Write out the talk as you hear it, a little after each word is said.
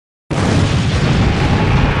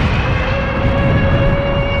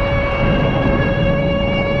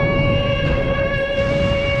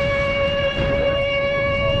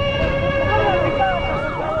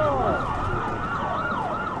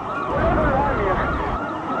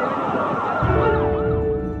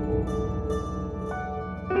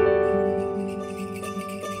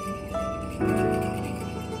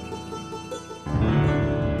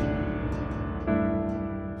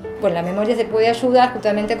Bueno, la memoria se puede ayudar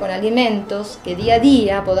justamente con alimentos que día a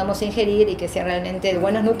día podamos ingerir y que sean realmente de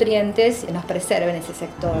buenos nutrientes y nos preserven ese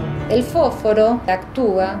sector. El fósforo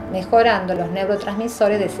actúa mejorando los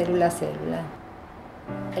neurotransmisores de célula a célula.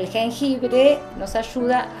 El jengibre nos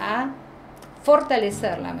ayuda a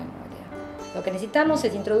fortalecer la memoria. Lo que necesitamos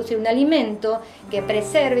es introducir un alimento que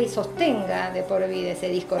preserve y sostenga de por vida ese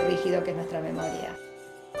disco rígido que es nuestra memoria.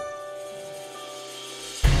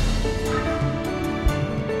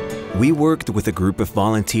 We worked with a group of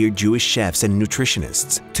volunteer Jewish chefs and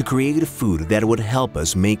nutritionists to create a food that would help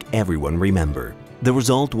us make everyone remember. The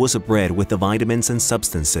result was a bread with the vitamins and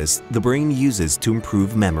substances the brain uses to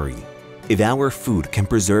improve memory. If our food can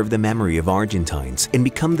preserve the memory of Argentines and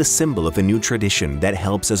become the symbol of a new tradition that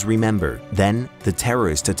helps us remember, then the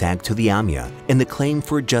terrorist attack to the AMIA and the claim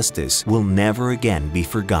for justice will never again be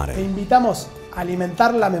forgotten. Te invitamos a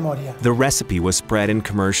alimentar la memoria. The recipe was spread in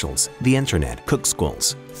commercials, the internet, cook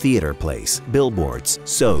schools, theater plays, billboards,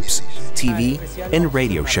 soaps, TV, and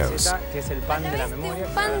radio shows.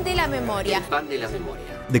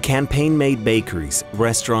 The campaign made bakeries,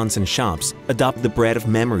 restaurants, and shops adopt the bread of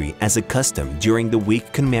memory as a custom during the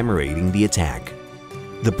week commemorating the attack.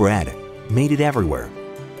 The bread made it everywhere.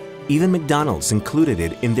 Even McDonald's included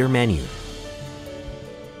it in their menu.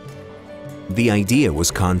 The idea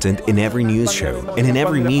was content in every news show and in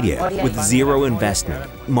every media with zero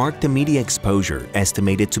investment, marked the media exposure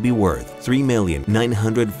estimated to be worth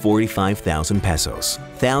 3,945,000 pesos.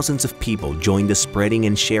 Thousands of people joined the spreading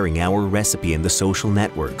and sharing our recipe in the social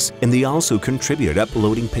networks, and they also contributed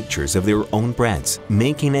uploading pictures of their own breads,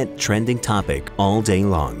 making it trending topic all day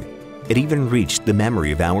long. It even reached the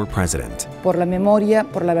memory of our president, por la memoria,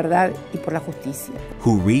 por la verdad y por la justicia,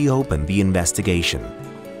 who reopened the investigation.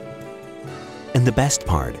 And the best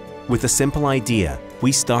part, with a simple idea,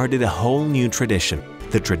 we started a whole new tradition,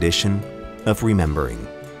 the tradition of remembering.